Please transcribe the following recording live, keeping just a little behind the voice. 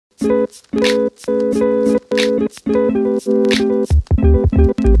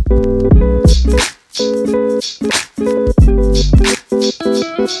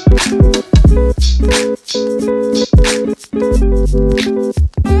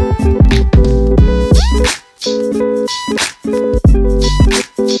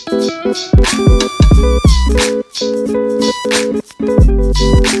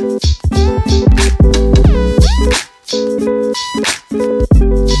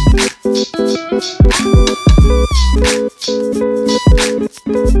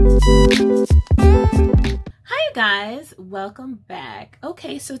Welcome back.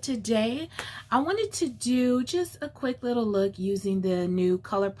 Okay, so today I wanted to do just a quick little look using the new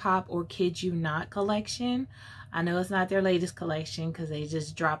Colourpop Orchid You Not collection. I know it's not their latest collection because they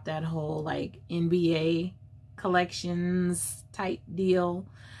just dropped that whole like NBA collections type deal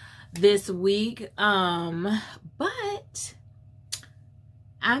this week, but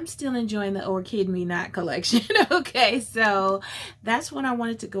I'm still enjoying the Orchid Me Not collection. Okay, so that's what I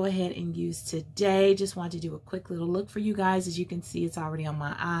wanted to go ahead and use today. Just wanted to do a quick little look for you guys. As you can see, it's already on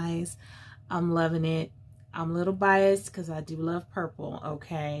my eyes. I'm loving it. I'm a little biased because I do love purple,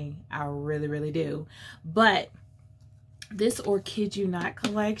 okay? I really, really do. But this Orchid You Not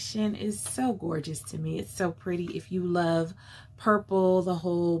collection is so gorgeous to me. It's so pretty. If you love purple, the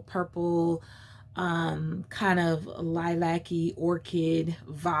whole purple kind of lilac-y orchid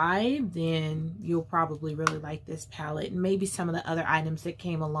vibe, then you'll probably really like this palette and maybe some of the other items that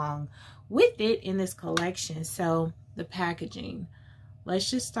came along with it in this collection. So the packaging, let's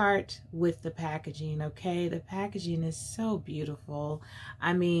just start with the packaging. Okay, the packaging is so beautiful.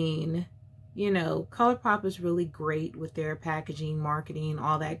 I mean, you know, Colourpop is really great with their packaging, marketing,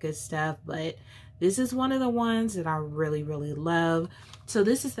 all that good stuff, but this is one of the ones that I really, really love. So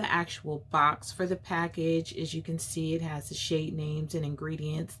this is the actual box for the package. As you can see, it has the shade names and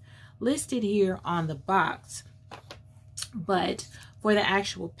ingredients listed here on the box. But for the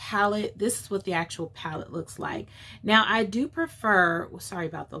actual palette, this is what the actual palette looks like. Now, I do prefer, well, sorry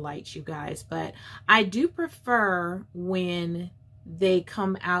about the lights, you guys, but I do prefer when they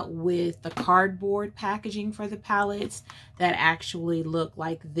come out with the cardboard packaging for the palettes that actually look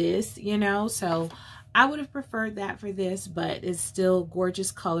like this, you know. So I would have preferred that for this, but it's still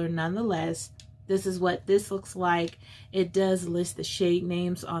gorgeous color nonetheless. This is what this looks like. It does list the shade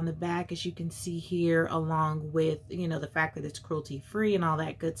names on the back, as you can see here, along with, you know, the fact that it's cruelty free and all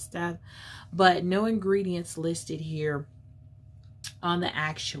that good stuff, but no ingredients listed here on the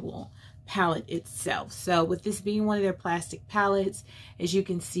actual palette itself. So with this being one of their plastic palettes, as you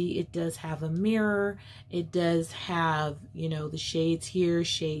can see, it does have a mirror. It does have, you know, the shades here,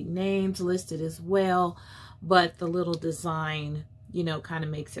 shade names listed as well, but the little design, you know, kind of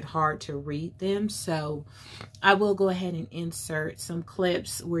makes it hard to read them. So I will go ahead and insert some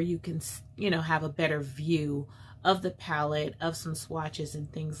clips where you can, you know, have a better view of the palette, of some swatches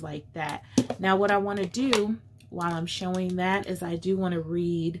and things like that. Now, what I want to do while I'm showing that is I do want to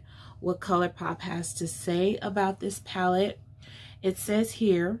read what Colourpop has to say about this palette. It says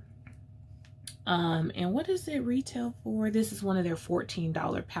here, and what does it retail for? This is one of their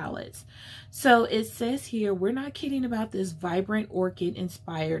 $14 palettes. So it says here, we're not kidding about this vibrant orchid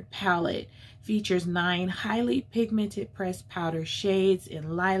inspired palette. Features 9 highly pigmented pressed powder shades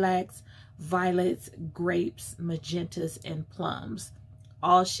in lilacs, violets, grapes, magentas, and plums.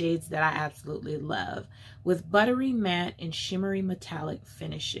 All shades that I absolutely love, with buttery matte and shimmery metallic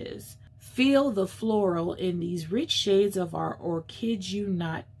finishes. Feel the floral in these rich shades of our Orchid You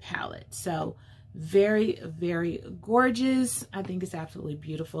Not palette. So very, very gorgeous. I think it's absolutely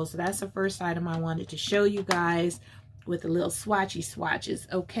beautiful. So that's the first item I wanted to show you guys with the little swatches.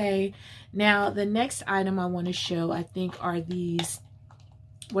 Okay, now the next item I want to show, I think, are these,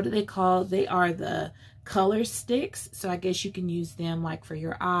 what are they called? They are the color sticks. So I guess you can use them like for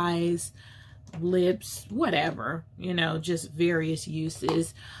your eyes, lips, whatever, you know, just various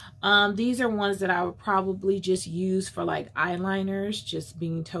uses. These are ones that I would probably just use for like eyeliners, just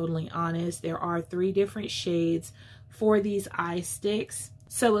being totally honest. There are 3 different shades for these eye sticks.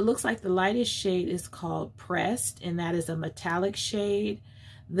 So it looks like the lightest shade is called Pressed, and that is a metallic shade.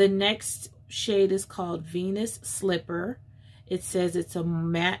 The next shade is called Venus Slipper. It says it's a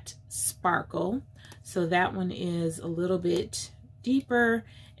matte sparkle. So that one is a little bit deeper.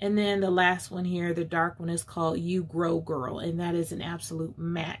 And then the last one here, the dark one, is called You Grow Girl, and that is an absolute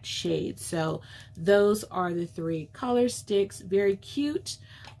matte shade. So those are the 3 color sticks. Very cute.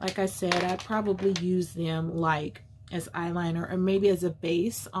 Like I said, I'd probably use them like as eyeliner or maybe as a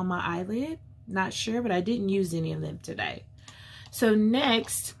base on my eyelid. Not sure, but I didn't use any of them today. So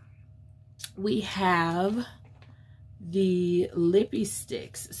next we have the lippy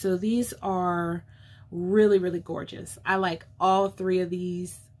sticks. So these are really, really gorgeous. I like all three of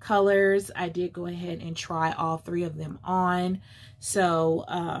these colors. I did go ahead and try all three of them on. So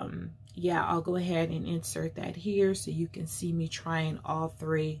yeah, I'll go ahead and insert that here so you can see me trying all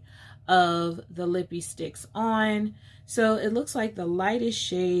three of the lippy sticks on. So it looks like the lightest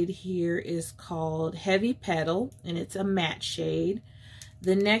shade here is called Heavy Petal, and it's a matte shade.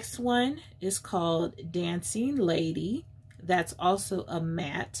 The next one is called Dancing Lady. That's also a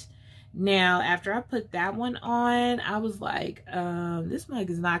matte. Now, after I put that one on, I was like, this mug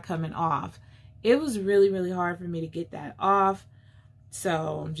is not coming off. It was really, really hard for me to get that off.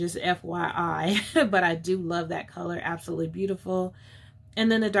 So just FYI, but I do love that color. Absolutely beautiful. And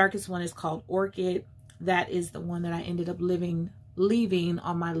then the darkest one is called Orchid. That is the one that I ended up leaving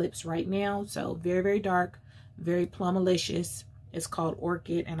on my lips right now. So very, very dark, very plumalicious. It's called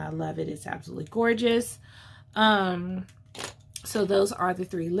Orchid, and I love it. It's absolutely gorgeous. So those are the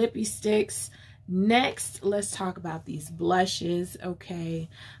three lippy sticks. Next, let's talk about these blushes. Okay,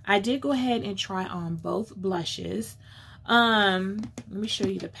 I did go ahead and try on both blushes. Let me show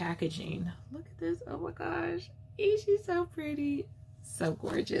you the packaging. Look at this. Oh my gosh, she's so pretty, so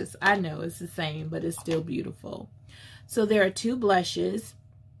gorgeous. I know it's the same, but it's still beautiful. So there are two blushes.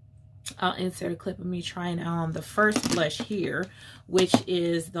 I'll insert a clip of me trying on the first blush here, which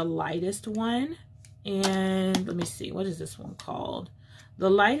is the lightest one. And let me see, what is this one called? The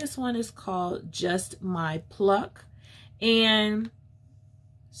lightest one is called Just My Pluck, and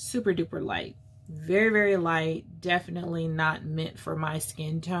super duper light. Very, very light. Definitely not meant for my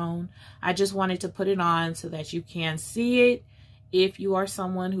skin tone. I just wanted to put it on so that you can see it. If you are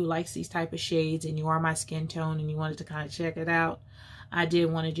someone who likes these type of shades and you are my skin tone and you wanted to kind of check it out, I did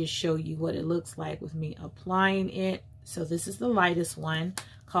want to just show you what it looks like with me applying it. So this is the lightest one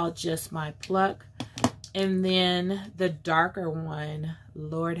called Just My Pluck. And then the darker one,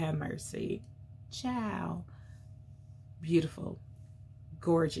 Lord have mercy. Ciao. Beautiful.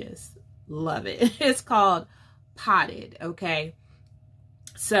 Gorgeous. Love it. It's called Potted, okay?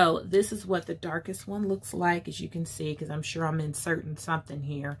 So this is what the darkest one looks like, as you can see, because I'm sure I'm inserting something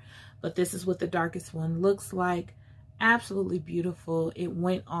here. But this is what the darkest one looks like. Absolutely beautiful. It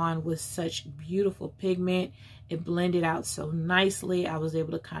went on with such beautiful pigment. It blended out so nicely. I was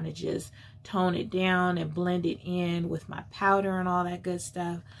able to kind of just tone it down and blend it in with my powder and all that good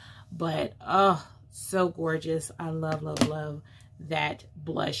stuff. But oh, so gorgeous. I love, love, love that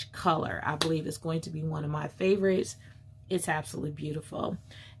blush color. I believe it's going to be one of my favorites. It's absolutely beautiful.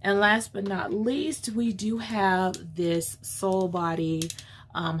 And last but not least, we do have this Soul Body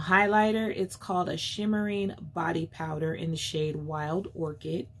highlighter. It's called a shimmering body powder in the shade Wild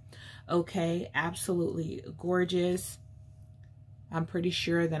Orchid. Okay, absolutely gorgeous. I'm pretty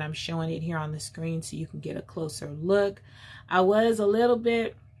sure that I'm showing it here on the screen so you can get a closer look. I was a little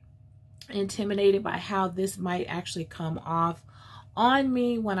bit intimidated by how this might actually come off on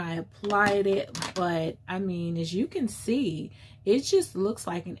me when I applied it, but I mean, as you can see, it just looks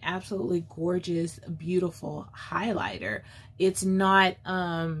like an absolutely gorgeous, beautiful highlighter. It's not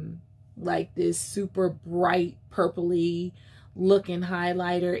like this super bright purpley looking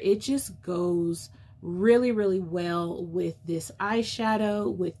highlighter. It just goes really, really well with this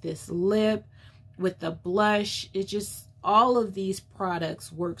eyeshadow, with this lip, with the blush. It just, all of these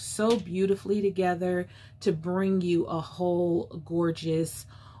products work so beautifully together to bring you a whole gorgeous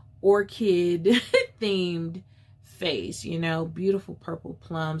orchid themed face, you know, beautiful purple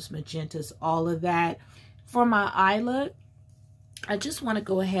plums, magentas, all of that. For my eye look, I just want to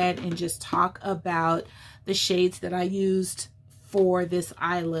go ahead and just talk about the shades that I used for this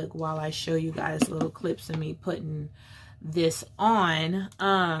eye look while I show you guys little clips of me putting this on.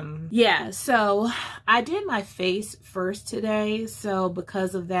 Yeah, so I did my face first today, so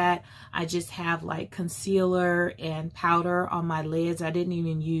because of that I just have like concealer and powder on my lids. I didn't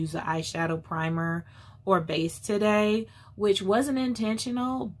even use the eyeshadow primer or base today, which wasn't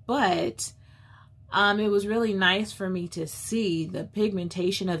intentional, but it was really nice for me to see the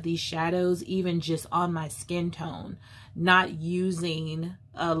pigmentation of these shadows even just on my skin tone, not using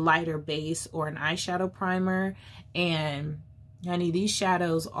a lighter base or an eyeshadow primer. And honey, these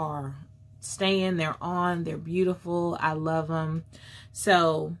shadows are staying, they're on, they're beautiful. I love them.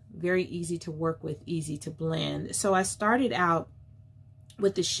 So very easy to work with, easy to blend. So I started out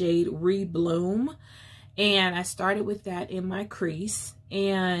with the shade Rebloom, and I started with that in my crease,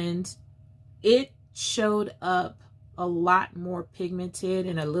 and it showed up a lot more pigmented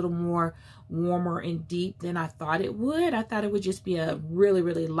and a little more warmer and deep than I thought it would. I thought it would just be a really,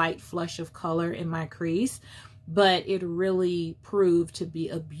 really light flush of color in my crease. but it really proved to be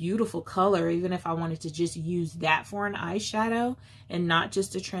a beautiful color. Even if I wanted to just use that for an eyeshadow and not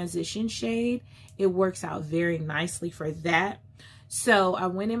just a transition shade, it works out very nicely for that. So I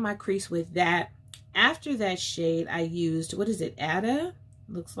went in my crease with that. After that shade, I used, what is it, Ada?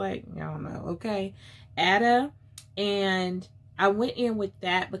 Looks like, I don't know, okay. Ada, and I went in with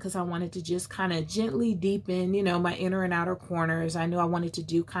that because I wanted to just kind of gently deepen, you know, my inner and outer corners. I knew I wanted to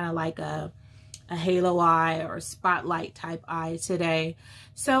do kind of like a halo eye or spotlight type eye today.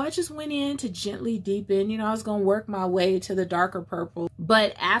 So I just went in to gently deepen. You know, I was going to work my way to the darker purple.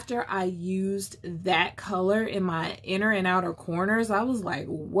 But after I used that color in my inner and outer corners, I was like,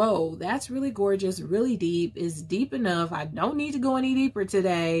 whoa, that's really gorgeous, really deep. It's deep enough. I don't need to go any deeper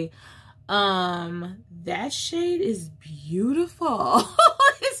today. That shade is beautiful.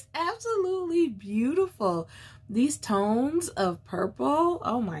 It's absolutely beautiful. These tones of purple,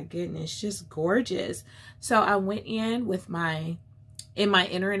 oh my goodness, just gorgeous. So I went in with my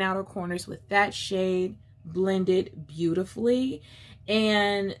inner and outer corners with that shade, blended beautifully.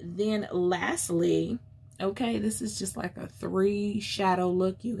 And then lastly, okay, this is just like a 3 shadow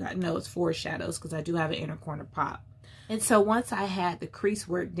look. You got, no, it's 4 shadows because I do have an inner corner pop. And so once I had the crease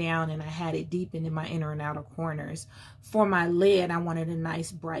work down and I had it deepened in my inner and outer corners, for my lid, I wanted a nice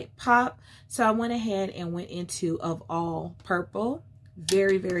bright pop. So I went ahead and went into Of All Purple.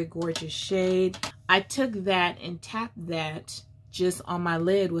 Very, very gorgeous shade. I took that and tapped that just on my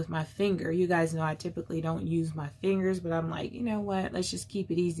lid with my finger. You guys know I typically don't use my fingers, but I'm like, you know what? Let's just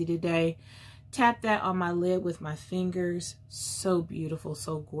keep it easy today. Tap that on my lid with my fingers. So beautiful,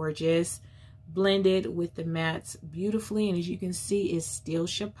 so gorgeous. Blended with the mattes beautifully, and as you can see, it's still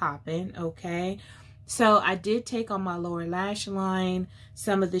popping. Okay, so I did take on my lower lash line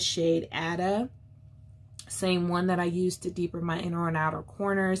some of the shade Ada, same one that I used to deepen my inner and outer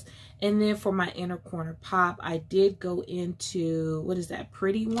corners. And then for my inner corner pop, I did go into, what is that,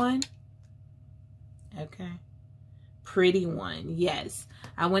 Pretty One? Okay, Pretty One, yes.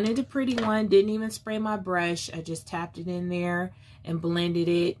 I went into Pretty One, didn't even spray my brush. I just tapped it in there and blended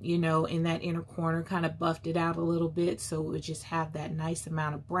it, you know, in that inner corner, kind of buffed it out a little bit so it would just have that nice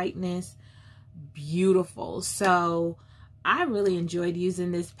amount of brightness. Beautiful. So I really enjoyed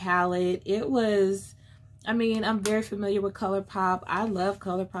using this palette. It was, I mean, I'm very familiar with Colourpop. I love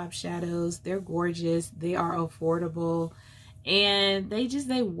Colourpop shadows. They're gorgeous. They are affordable. And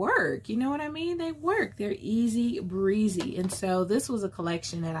they work. You know what I mean? They work. They're easy breezy. And so this was a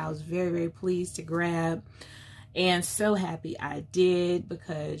collection that I was very, very pleased to grab. And so happy I did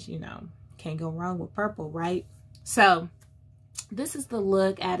because, you know, can't go wrong with purple, right? So this is the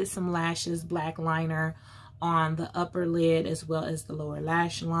look. Added some lashes, black liner on the upper lid as well as the lower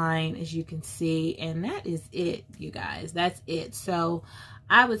lash line, as you can see. And that is it, you guys. That's it. So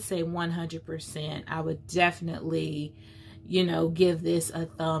I would say 100%. I would definitely, you know, give this a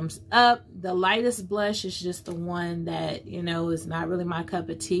thumbs up. The lightest blush is just the one that, you know, is not really my cup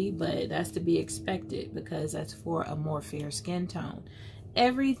of tea, but that's to be expected because that's for a more fair skin tone.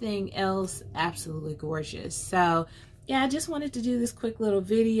 Everything else, absolutely gorgeous. So yeah, I just wanted to do this quick little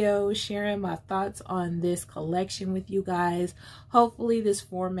video sharing my thoughts on this collection with you guys. Hopefully this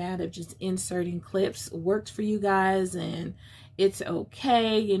format of just inserting clips worked for you guys and it's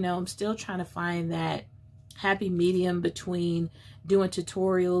okay. You know, I'm still trying to find that happy medium between doing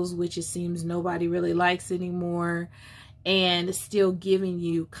tutorials, which it seems nobody really likes anymore, and still giving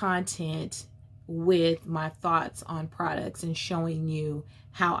you content with my thoughts on products and showing you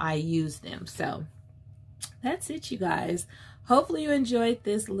how I use them. So that's it, you guys. Hopefully you enjoyed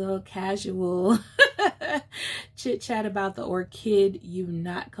this little casual chit chat about the Orchid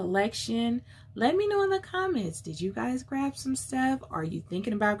Unite collection. Let me know in the comments, did you guys grab some stuff? Are you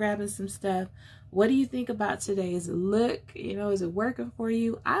thinking about grabbing some stuff? What do you think about today's look? You know, is it working for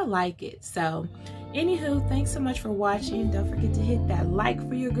you? I like it. So anywho, thanks so much for watching. Don't forget to hit that like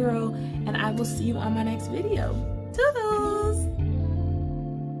for your girl, and I will see you on my next video. Toodles!